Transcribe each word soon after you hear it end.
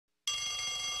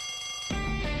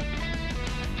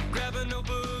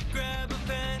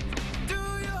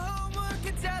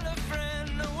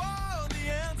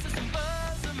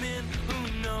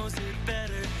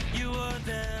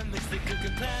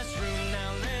Good classroom,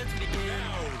 now let's begin.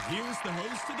 Now, here's the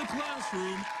host of the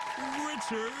classroom,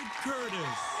 Richard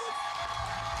Curtis.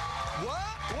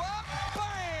 What?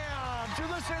 Bam! To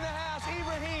listen in the house,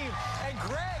 Ibrahim and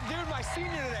Greg, dude, my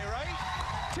senior today, right?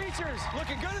 Teachers,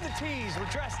 looking good in the tees. We're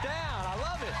dressed down. I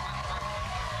love it.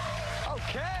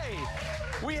 Okay.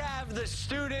 We have the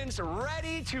students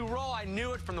ready to roll. I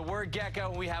knew it from the word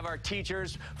gecko. We have our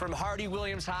teachers from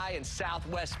Hardy-Williams High in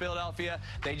Southwest Philadelphia.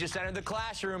 They just entered the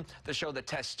classroom to show the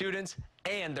test students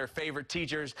and their favorite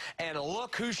teachers. And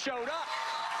look who showed up.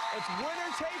 It's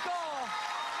winner take all.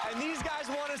 And these guys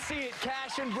want to see it.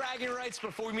 Cash and bragging rights.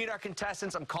 Before we meet our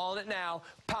contestants, I'm calling it now.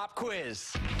 Pop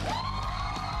quiz.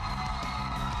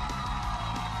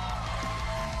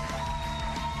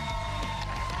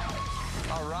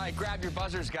 All right, grab your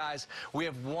buzzers, guys. We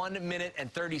have 1 minute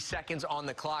and 30 seconds on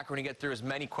the clock. We're going to get through as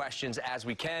many questions as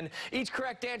we can. Each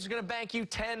correct answer is going to bank you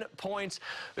 10 points.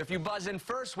 If you buzz in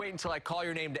first, wait until I call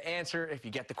your name to answer. If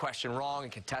you get the question wrong, a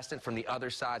contestant from the other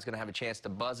side is going to have a chance to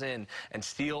buzz in and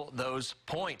steal those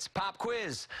points. Pop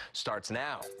quiz starts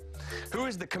now. Who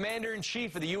is the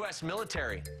commander-in-chief of the U.S.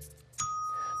 military?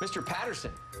 Mr.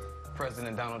 Patterson.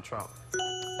 President Donald Trump.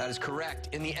 That is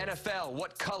correct. In the NFL,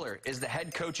 what color is the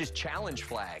head coach's challenge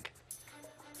flag?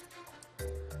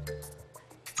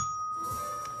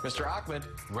 Mr. Ahmed.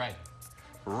 Red.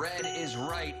 Red is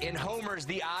right. In Homer's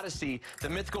The Odyssey, the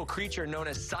mythical creature known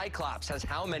as Cyclops has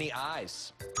how many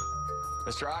eyes?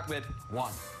 Mr. Ahmed.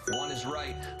 1. 1 is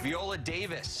right. Viola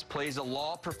Davis plays a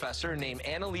law professor named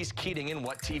Annalise Keating in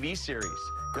what TV series?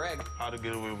 Greg. How to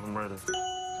Get Away with Murder.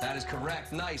 That is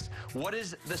correct. Nice. What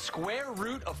is the square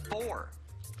root of 4?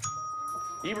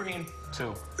 Ibrahim.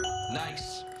 2.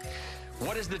 Nice.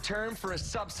 What is the term for a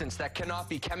substance that cannot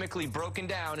be chemically broken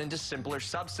down into simpler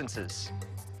substances?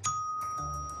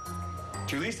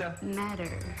 Julissa. Matter.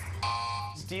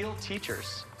 Steel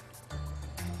teachers.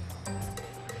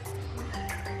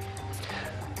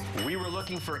 We were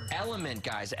looking for element,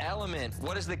 guys. Element.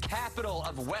 What is the capital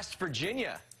of West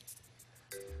Virginia?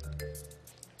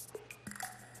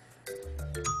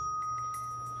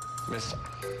 Miss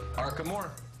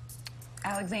Arkamore.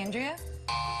 Alexandria.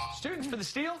 Students for the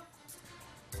steal?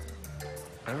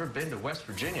 Never been to West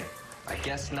Virginia. I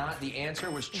guess not. The answer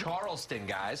was Charleston,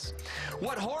 guys.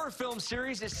 What horror film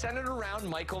series is centered around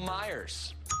Michael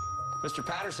Myers? Mr.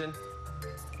 Patterson.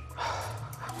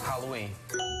 Halloween.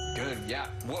 Good, yeah.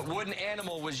 What wooden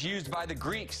animal was used by the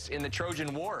Greeks in the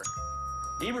Trojan War?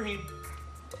 Ibrahim.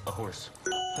 A horse.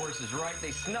 Horse is right.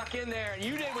 They snuck in there, and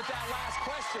you did with that last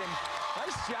question.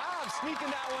 Nice job sneaking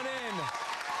that one in.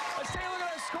 Let's take a look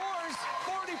at our scores.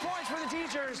 40 points for the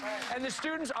teachers, and the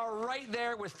students are right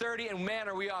there with 30, and man,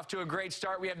 are we off to a great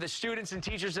start. We have the students and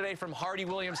teachers today from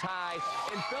Hardy-Williams High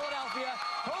in Philadelphia.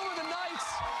 Home of the Knights.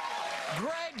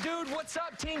 Greg, dude, what's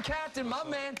up, team captain? My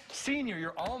man, senior,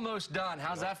 you're almost done.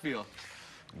 How's that feel?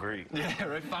 Great. Yeah,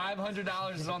 right.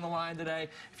 $500 is on the line today.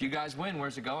 If you guys win,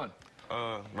 where's it going?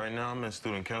 Right now I'm in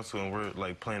student council, and we're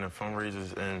like planning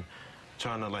fundraisers and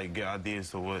trying to like get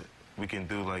ideas to what we can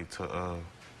do like to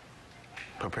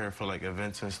prepare for like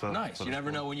events and stuff. Nice. You never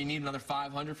know when you need another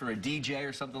 500 for a DJ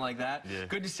or something like that. Yeah.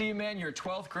 Good to see you, man. You're a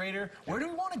 12th grader. Where do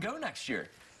we want to go next year?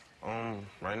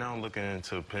 Right now I'm looking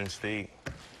into Penn State.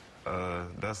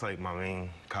 That's like my main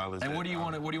college. And what do you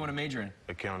want to major in?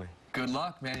 Accounting. Good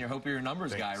luck, man. I hope you're a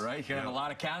numbers Thanks. guy, right? You're gonna have a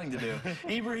lot of counting to do.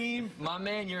 Ibrahim, my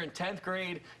man, you're in 10th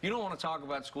grade. You don't want to talk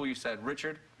about school, you said.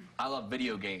 Richard, I love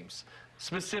video games.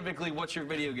 Specifically, what's your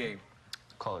video game?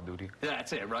 Call of Duty. Yeah,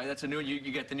 that's it, right? That's a new. You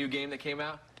get the new game that came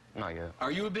out? Not yet. Are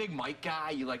you a big mic guy?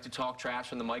 You like to talk trash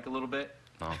from the mic a little bit?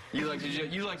 No. You like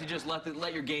to just let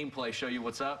your gameplay show you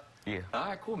what's up? Yeah. All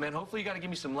right, cool, man. Hopefully you got to give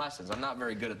me some lessons. I'm not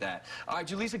very good at that. All right,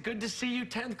 Julissa, good to see you,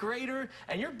 10th grader.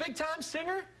 And you're a big-time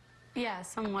singer? Yeah,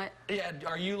 somewhat. Yeah,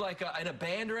 are you like in a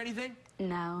band or anything?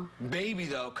 No. Baby,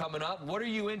 though, coming up. What are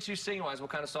you into singing-wise? What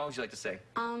kind of songs you like to sing?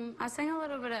 I sing a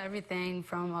little bit of everything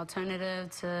from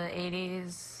alternative to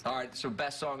 80s. All right, so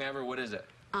best song ever, what is it?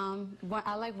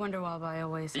 I like Wonderwall by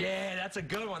Oasis. Yeah, that's a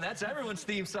good one. That's everyone's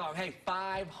theme song. Hey,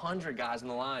 500 guys on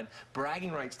the line.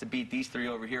 Bragging rights to beat these three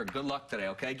over here. Good luck today,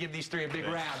 okay? Give these three a big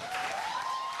round.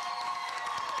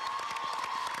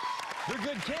 They're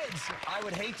good kids. I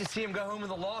would hate to see them go home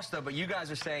with a loss, though, but you guys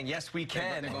are saying, yes, we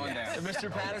can. They're going down.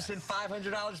 Mr. Patterson,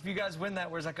 $500 if you guys win that.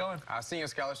 Where's that going? Senior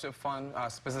scholarship fund,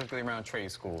 specifically around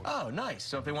trade schools. Oh, nice.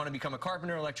 So if they want to become a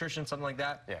carpenter, electrician, something like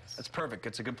that? Yes. That's perfect.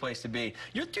 It's a good place to be.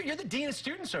 You're the dean of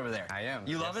students over there. I am.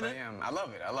 You loving it? I am. I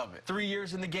love it. I love it. 3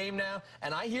 years in the game now,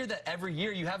 and I hear that every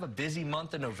year you have a busy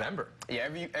month in November. Yeah,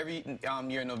 every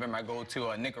year in November I go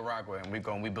to Nicaragua,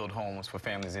 and we build homes for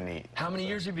families in need. How many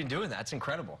years have you been doing that? That's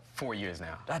incredible. 4 4 years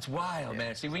now. That's wild,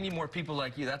 man. See, we need more people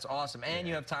like you. That's awesome. And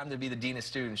you have time to be the dean of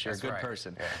students. You're That's a good right.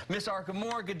 person. Yeah. Miss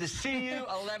Arkamore, good to see you.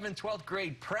 11th, 12th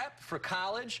grade prep for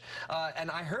college.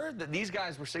 And I heard that these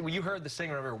guys were singing, well, you heard the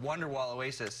singer over Wonderwall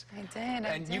Oasis. I did,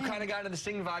 And you kind of got into the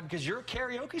singing vibe because you're a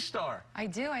karaoke star. I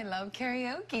do. I love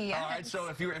karaoke. Yes. All right, so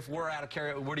if we're out of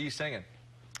karaoke, what are you singing?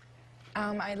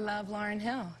 I love Lauryn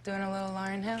Hill. Doing a little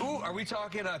Lauryn Hill. Ooh, are we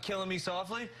talking Killing Me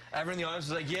Softly? Everyone in the audience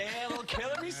is like, yeah, a little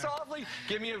Killing Me Softly.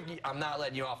 Give me I'm not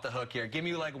letting you off the hook here. Give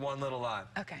me like one little line.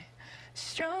 Okay.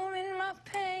 Strumming my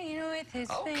pain with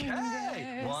his Okay.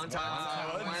 fingers. One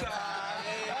time. One time.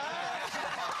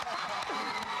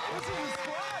 This is a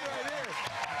squad right here.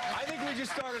 I think we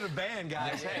just started a band,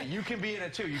 guys. Hey, you can be in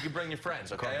it too. You can bring your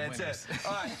friends, okay? That's it.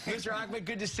 All right, Mr. Achman,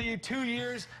 good to see you. 2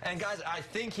 years. And, guys, I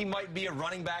think he might be a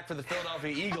running back for the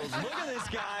Philadelphia Eagles. Look at this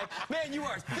guy. Man, you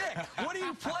are thick. What do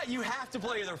you play? You have to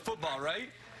play either football, right?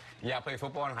 Yeah, I played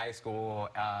football in high school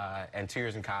and 2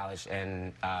 years in college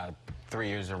and 3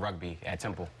 years of rugby at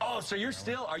Temple. Oh, so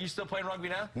are you still playing rugby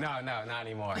now? No, not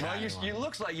anymore. Well, not anymore. you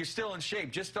looks like you're still in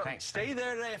shape. Just Thanks. stay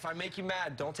there today. If I make you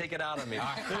mad, don't take it out on me.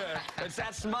 Yeah, it's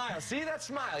that smile. See that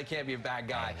smile? He can't be a bad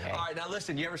guy. Hey. All right, now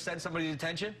listen, you ever send somebody to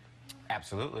detention?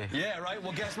 Absolutely. Yeah, right?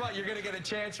 Well, guess what? You're going to get a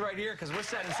chance right here because we're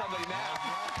sending somebody now.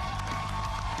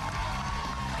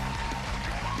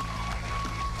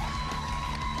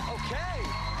 Okay.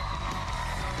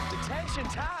 Detention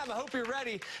time. I hope you're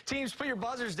ready. Teams, put your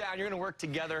buzzers down. You're going to work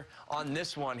together on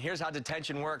this one. Here's how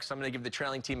detention works. I'm going to give the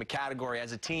trailing team a category.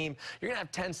 As a team, you're going to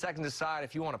have 10 seconds to decide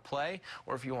if you want to play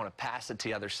or if you want to pass it to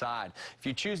the other side. If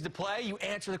you choose to play, you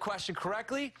answer the question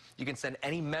correctly. You can send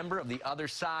any member of the other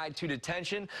side to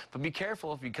detention, but be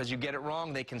careful because you get it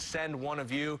wrong, they can send one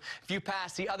of you. If you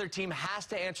pass, the other team has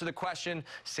to answer the question.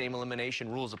 Same elimination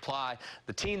rules apply.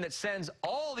 The team that sends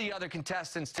all the other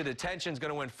contestants to detention is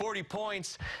going to win 40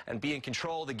 points and be in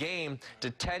control of the game.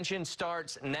 Detention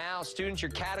starts now. Students,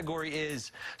 your category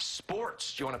is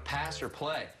sports. Do you want to pass or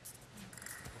play?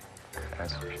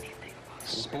 Pass.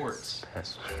 Sports.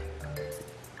 Pass.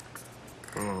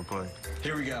 We're gonna play.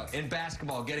 Here we go. In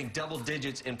basketball, getting double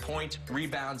digits in points,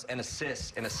 rebounds, and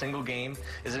assists in a single game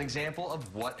is an example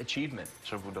of what achievement?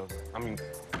 Triple double. I mean,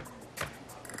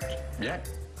 Yeah.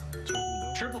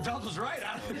 Triple double's right.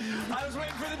 I was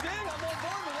waiting for the ding. I'm on board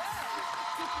with that.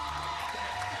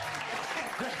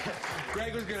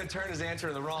 Greg was going to turn his answer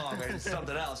to the wrong and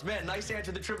something else. Man, nice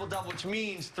answer, the triple double, which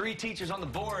means 3 teachers on the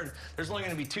board. There's only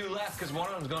going to be 2 left because one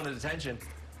of them's going to detention.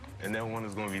 and that one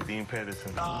is gonna be Dean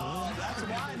Patterson. Oh, that's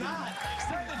why not.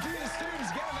 Send the Dean of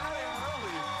students, get him out of here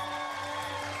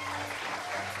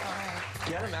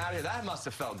early. Get him out of here. That must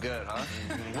have felt good, huh?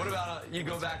 What about you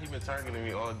go back? He's been targeting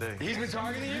me all day. He's been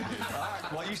targeting you? All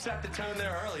right, well, you set the tone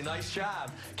there early. Nice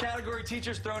job. Category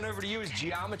teachers thrown over to you is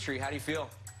geometry. How do you feel?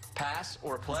 Pass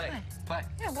or play? Play.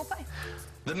 Yeah, we'll play.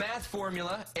 The math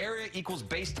formula, area equals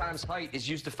base times height, is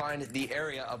used to find the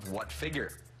area of what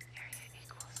figure? Area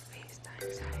equals base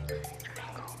times height.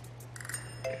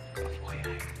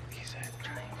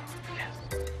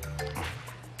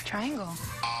 Triangle.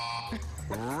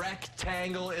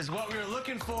 Rectangle is what we were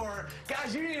looking for.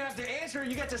 Guys, you didn't even have to answer.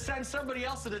 You got to send somebody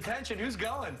else to detention. Who's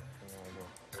going?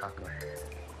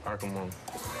 Arkamore.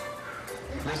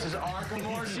 This is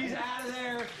Arkamore. She's out of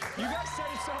there. You guys said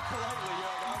it so politely. You're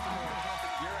like,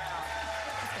 Arkamore, you're out.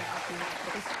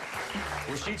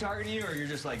 Was she targeting you, or you're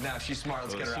just like, nah, she's smart.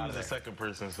 Let's get her She out was of the there? second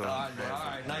person, so. All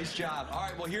right, nice job. All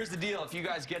right, well, here's the deal. If you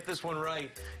guys get this one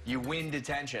right, you win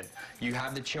detention. You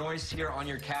have the choice here on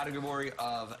your category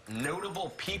of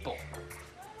notable people.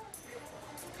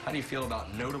 How do you feel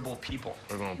about notable people?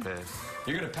 We're gonna pass.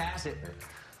 You're going to pass it.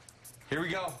 Here we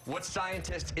go. What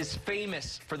scientist is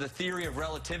famous for the theory of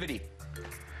relativity?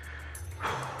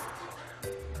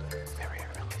 Theory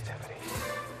of relativity.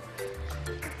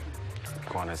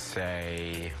 I'm gonna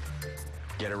say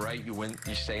Get it right, you win.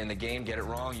 You stay in the game. Get it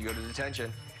wrong, you go to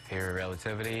detention. theory of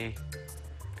relativity.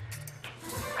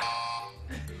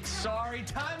 Sorry,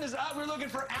 time is up. We're looking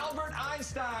for Albert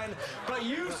Einstein, but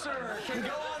you, sir, can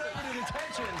go on over to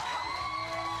detention.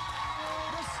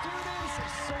 The students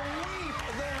sweep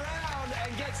the round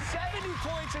and get 70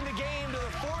 points in the game to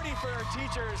the 40 for our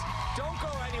teachers. Don't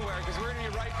go anywhere because we're going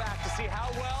to be right back to see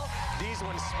how well these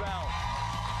ones spell.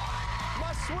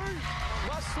 My sweep,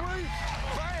 my sweep.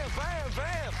 Bam, bam,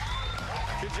 bam.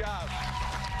 Good job.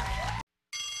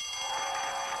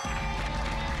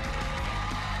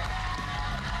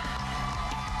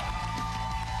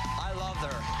 I love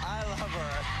her.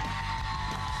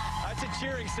 That's a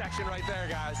cheer cheering section right there,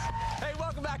 guys. Hey,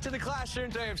 welcome back to the classroom.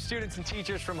 Today we have students and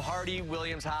teachers from Hardy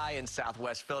Williams High in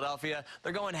Southwest Philadelphia.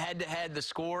 They're going head-to-head. The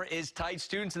score is tight.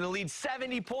 Students in the lead,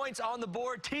 70 points on the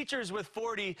board. Teachers with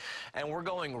 40. And we're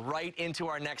going right into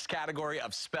our next category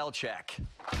of spell check.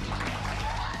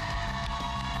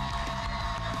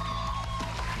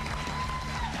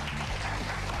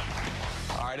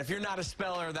 All right, if you're not a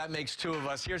speller, that makes two of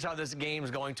us. Here's how this game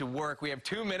is going to work. We have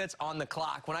 2 minutes on the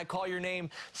clock. When I call your name,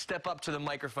 step up to the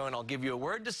microphone. I'll give you a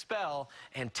word to spell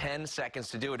and 10 seconds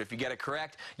to do it. If you get it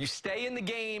correct, you stay in the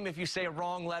game. If you say a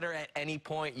wrong letter at any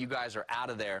point, you guys are out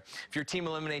of there. If your team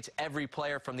eliminates every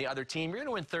player from the other team, you're going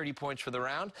to win 30 points for the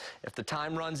round. If the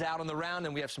time runs out on the round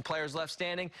and we have some players left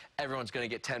standing, everyone's going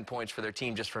to get 10 points for their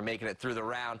team just for making it through the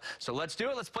round. So let's do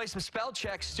it. Let's play some spell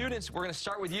checks. Students, we're going to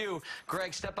start with you.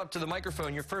 Greg, step up to the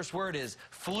microphone. Your first word is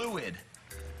fluid.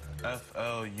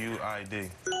 F-L-U-I-D.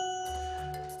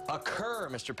 Occur,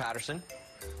 Mr. Patterson.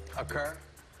 Occur.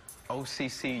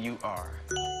 O-C-C-U-R.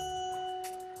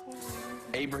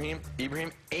 Ibrahim,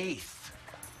 eighth.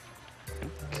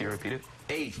 Can you repeat it?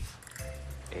 Eighth.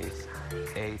 Eighth.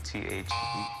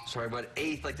 A-T-H-E. Sorry, but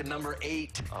eighth, like the number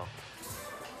 8. Oh.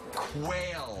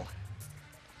 Quail.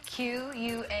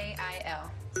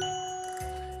 Q-U-A-I-L.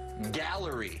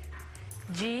 Gallery.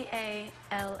 G-A-L-L-A-R-Y.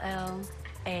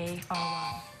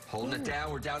 Holding it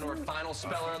down. We're down to our final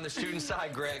speller on the student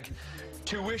side, Greg.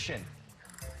 Tuition.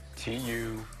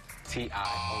 T-U-T-I-O-N.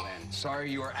 Sorry,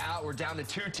 you are out. We're down to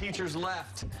 2 teachers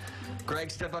left.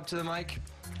 Greg, step up to the mic.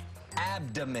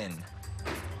 Abdomen.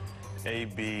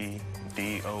 A-B-D-O-M-E.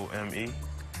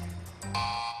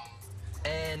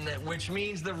 And which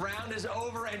means the round is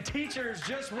over and teachers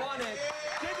just won it.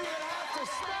 Didn't even have to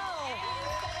spell.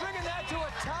 Bringing that to a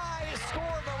tie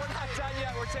score, but we're not done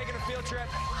yet. We're taking a field trip.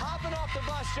 Hopping off the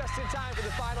bus just in time for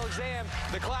the final exam.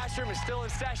 The classroom is still in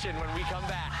session when we come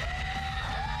back.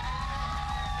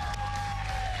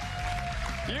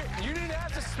 You didn't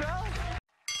have to spell?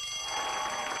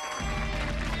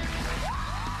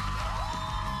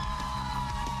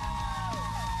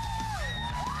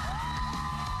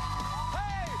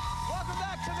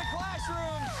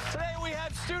 Today we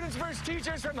have students versus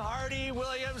teachers from Hardy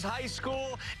Williams High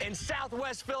School in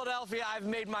Southwest Philadelphia. I've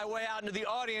made my way out into the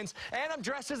audience, and I'm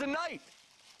dressed as a knight.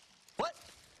 What?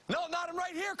 No, not I'm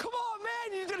right here. Come on,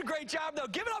 man. You did a great job, though.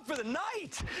 Give it up for the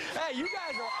knight. Hey, you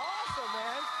guys are awesome,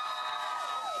 man.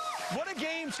 What a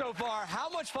game so far. How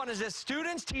much fun is this?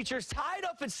 Students, teachers, tied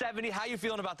up at 70. How you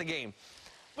feeling about the game?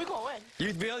 We're going to win.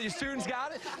 You feel your students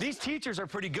got it? These teachers are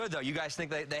pretty good, though. You guys think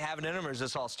they have it in them, or is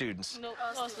this all students? No,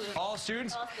 all students. All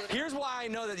students? All students. Here's why I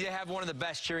know that you have one of the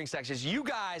best cheering sections. You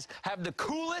guys have the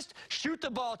coolest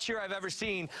shoot-the-ball cheer I've ever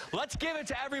seen. Let's give it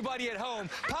to everybody at home.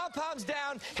 Pom-poms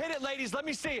down. Hit it, ladies. Let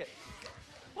me see it.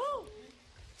 Woo!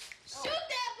 Shoot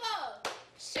that ball!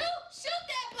 Shoot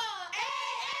that ball!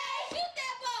 Hey, hey! Shoot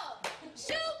that ball!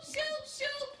 Shoot!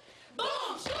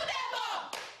 Boom! Shoot that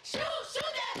ball! Shoot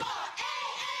that ball! Hey,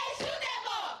 hey! Shoot that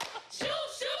ball! Shoot!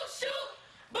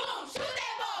 Boom! Shoot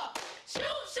that ball!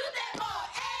 Shoot that ball!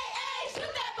 Hey, hey!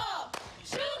 Shoot that ball!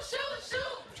 Shoot!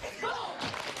 Boom!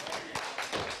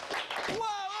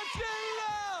 Wow, let's get it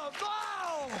up!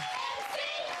 Wow!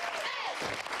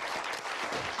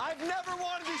 I've never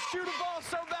wanted to shoot a ball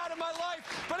so bad in my life,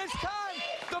 but it's time.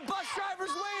 The bus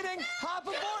driver's waiting. Hop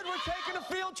aboard. We're taking a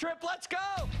field trip. Let's go.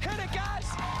 Hit it, guys.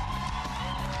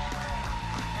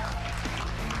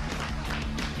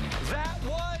 That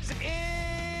was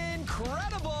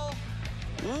incredible.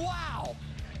 Wow.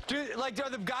 Dude, like, are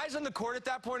the guys on the court at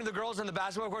that point and the girls on the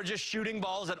basketball court just shooting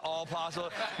balls at all possible?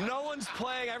 No one's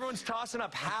playing. Everyone's tossing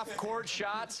up half-court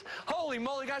shots. Holy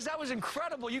moly, guys, that was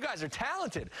incredible. You guys are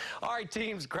talented. All right,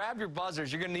 teams, grab your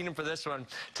buzzers. You're going to need them for this one.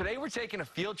 Today, we're taking a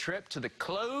field trip to the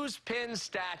clothespin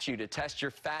statue to test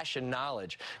your fashion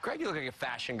knowledge. Greg, you look like a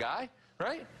fashion guy.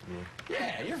 Right?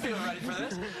 Yeah, you're feeling ready for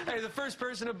this. Hey, the first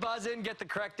person to buzz in, get the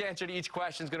correct answer to each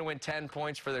question is going to win 10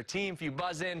 points for their team. If you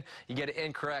buzz in, you get it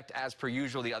incorrect. As per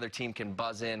usual, the other team can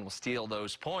buzz in. We'll steal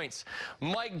those points.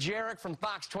 Mike Jarek from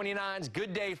Fox 29's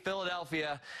Good Day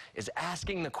Philadelphia is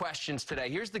asking the questions today.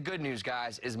 Here's the good news,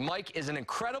 guys, is Mike is an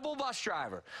incredible bus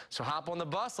driver. So hop on the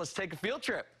bus. Let's take a field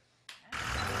trip.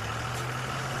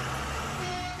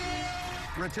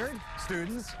 Richard,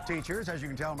 students, teachers, as you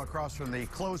can tell, I'm across from the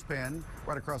clothespin,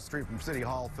 right across the street from City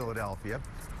Hall, Philadelphia.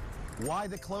 Why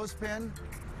the clothespin?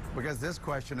 Because this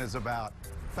question is about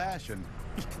fashion.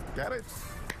 Get it?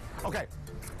 Okay.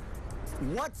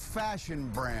 What fashion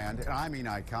brand, and I mean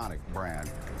iconic brand,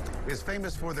 is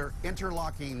famous for their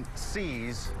interlocking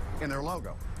C's in their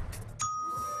logo?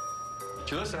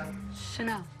 Julissa.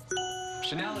 Chanel.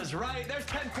 Chanel is right. There's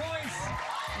 10 points.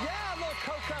 Yeah, little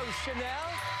Coco Chanel.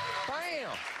 Bam.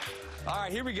 All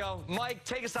right, here we go. Mike,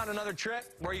 take us on another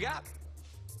trip. Where you got?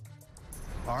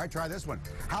 All right, try this one.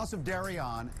 House of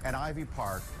Darien and Ivy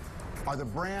Park are the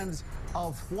brands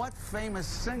of what famous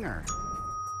singer?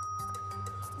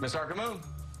 Miss Arcamoon.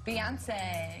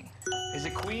 Beyonce. Is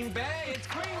it Queen Bey? It's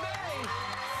Queen Bey.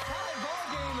 Tie ball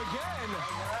game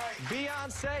again.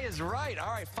 Beyonce is right. All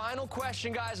right, final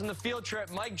question, guys, on the field trip.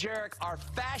 Mike Jarek, our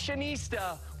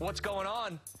fashionista. What's going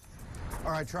on?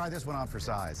 All right, try this one on for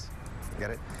size. Get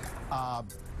it?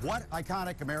 What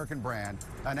iconic American brand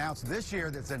announced this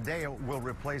year that Zendaya will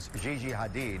replace Gigi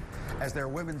Hadid as their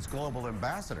women's global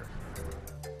ambassador?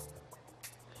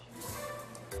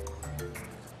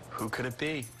 Who could it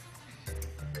be?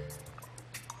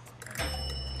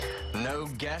 No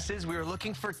guesses. We were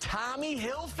looking for Tommy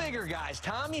Hilfiger, guys.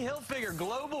 Tommy Hilfiger,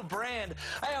 global brand.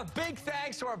 Hey, a big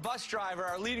thanks to our bus driver,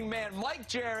 our leading man, Mike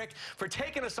Jarek, for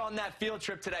taking us on that field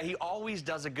trip today. He always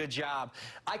does a good job.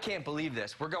 I can't believe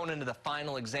this. We're going into the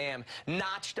final exam,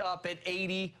 notched up at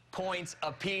 80 points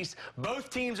apiece.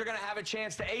 Both teams are going to have a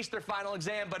chance to ace their final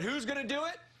exam, but who's going to do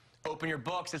it? Open your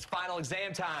books. It's final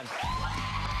exam time.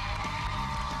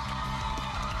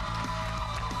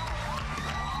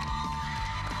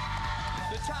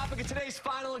 The topic of today's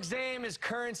final exam is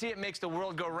currency. It makes the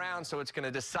world go round, so it's going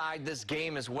to decide this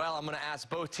game as well. I'm going to ask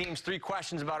both teams 3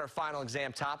 questions about our final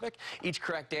exam topic. Each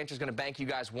correct answer is going to bank you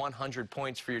guys 100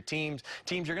 points for your teams.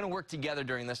 Teams, you're going to work together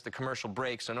during the commercial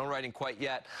break, so no writing quite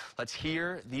yet. Let's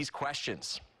hear these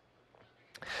questions.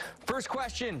 First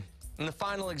question in the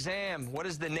final exam, what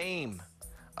is the name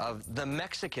of the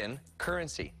Mexican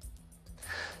currency?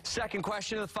 Second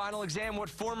question of the final exam, what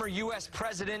former U.S.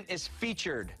 president is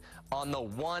featured on the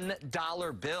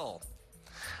 $1 bill?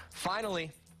 Finally,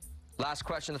 last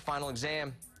question of the final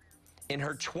exam. In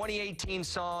her 2018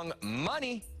 song,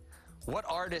 Money, what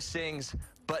artist sings,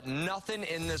 but nothing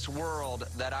in this world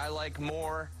that I like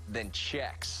more than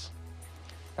checks?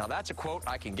 Now, that's a quote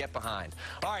I can get behind.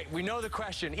 All right, we know the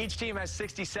question. Each team has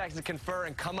 60 seconds to confer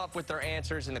and come up with their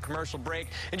answers in the commercial break.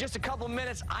 In just a couple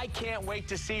minutes, I can't wait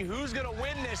to see who's going to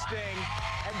win this thing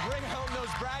and bring home those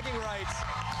bragging rights.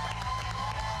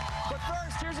 But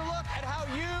first, here's a look at how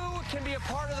you can be a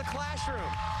part of the classroom.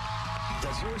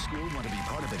 Does your school want to be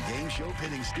part of a game show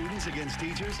pitting students against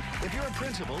teachers? If you're a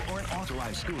principal or an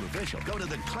authorized school official, go to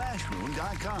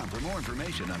theclassroom.com for more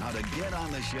information on how to get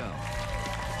on the show.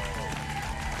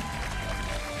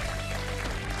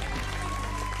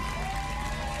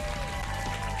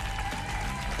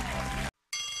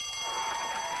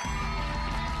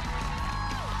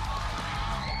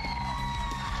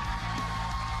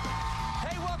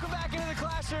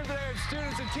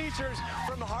 Students and teachers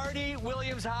from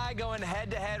Hardy-Williams High going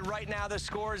head-to-head right now. The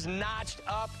score is notched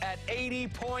up at 80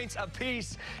 points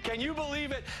apiece. Can you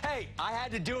believe it? Hey, I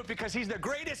had to do it because he's the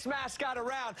greatest mascot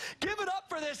around. Give it up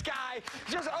for this guy.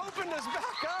 Just opened us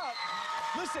back up.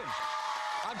 Listen,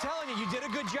 I'm telling you, you did a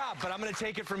good job, but I'm going to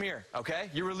take it from here, okay?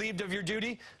 You're relieved of your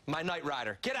duty? My Knight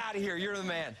Rider. Get out of here. You're the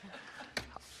man.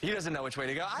 He doesn't know which way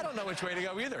to go. I don't know which way to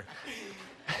go either.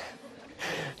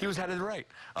 He was headed right.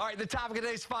 All right, the topic of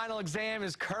today's final exam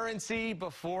is currency.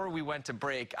 Before we went to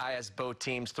break, I asked both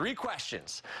teams 3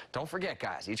 questions. Don't forget,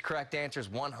 guys, each correct answer is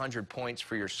 100 points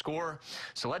for your score.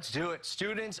 So let's do it.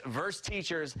 Students versus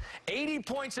teachers, 80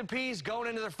 points apiece going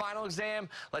into their final exam.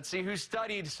 Let's see who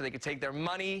studied so they can take their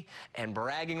money and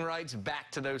bragging rights back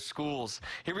to those schools.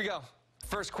 Here we go.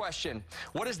 First question.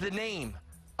 What is the name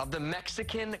of the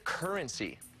Mexican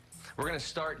currency? We're going to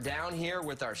start down here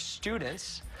with our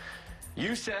students.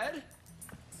 You said?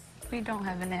 We don't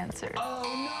have an answer.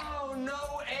 Oh,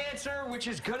 no answer, which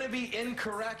is going to be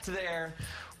incorrect there.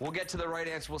 We'll get to the right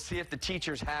answer. We'll see if the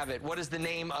teachers have it. What is the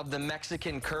name of the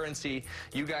Mexican currency?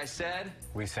 You guys said?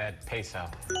 We said peso.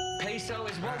 Peso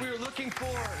is what we were looking for.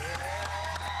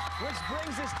 Which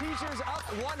brings us teachers up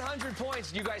 100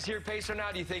 points. Do you guys hear peso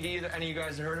now? Do you think any of you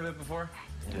guys have heard of it before?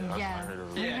 Yeah.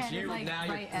 Yes, now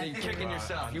you're kicking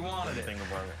yourself. You wanted it.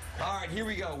 All right, here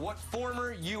we go. What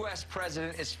former U.S.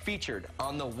 president is featured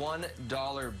on the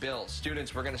 $1 bill?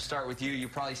 Students, we're going to start with you. You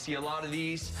probably see a lot of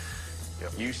these.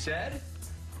 Yep. You said?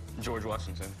 George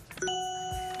Washington.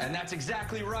 And that's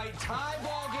exactly right. Tie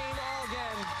ball game all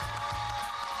again.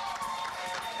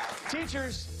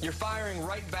 Teachers, you're firing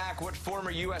right back. What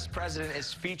former U.S. president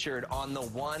is featured on the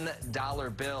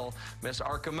 $1 bill? Miss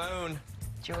Arcamone.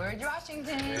 George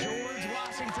Washington. George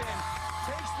Washington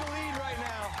takes the lead right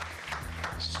now.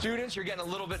 Students, you're getting a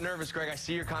little bit nervous, Greg. I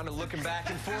see you're kind of looking back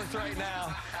and forth right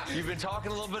now. You've been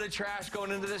talking a little bit of trash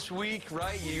going into this week,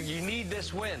 right? You need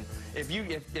this win. If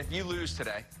you lose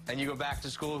today and you go back to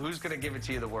school, who's going to give it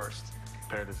to you the worst?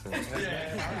 Patterson.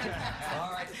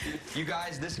 All right, you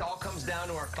guys, this all comes down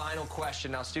to our final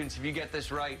question. Now, students, if you get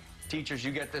this right, teachers,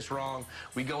 you get this wrong,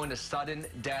 we go into sudden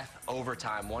death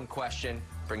overtime. One question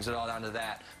brings it all down to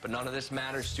that. But none of this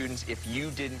matters, students, if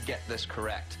you didn't get this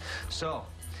correct. So,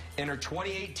 in her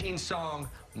 2018 song,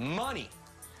 Money,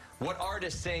 what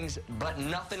artist sings, "But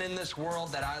nothing in this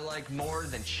world that I like more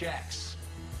than checks"?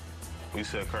 We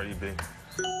said Cardi B.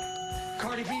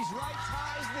 Cardi B's right,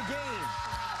 ties the game.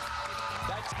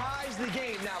 That ties the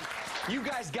game. Now, you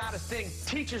guys got to think,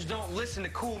 teachers don't listen to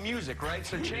cool music, right?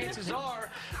 So chances are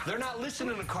they're not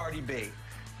listening to Cardi B.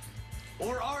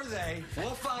 Or are they?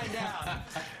 We'll find out.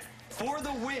 For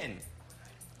the win,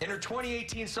 in her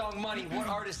 2018 song, Money, what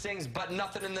artist sings "But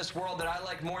nothing in this world that I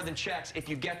like more than checks"? If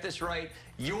you get this right,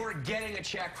 you're getting a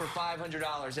check for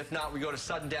 $500. If not, we go to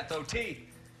sudden death OT.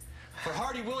 For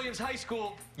Hardy Williams High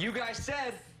School, you guys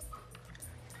said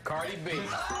Cardi B. Come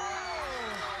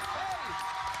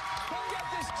get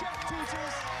this check, teachers.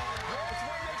 It's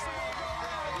what makes the world go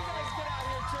round. You guys get out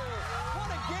here, too. What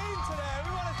a game today.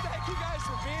 We want to thank you guys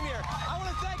for being here. I want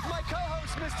to thank my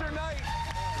co-host, Mr. Knight.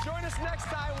 Join us next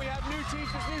time. We have new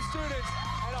teachers, new students,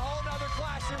 and a whole nother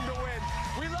classroom to win.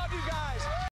 We love you guys.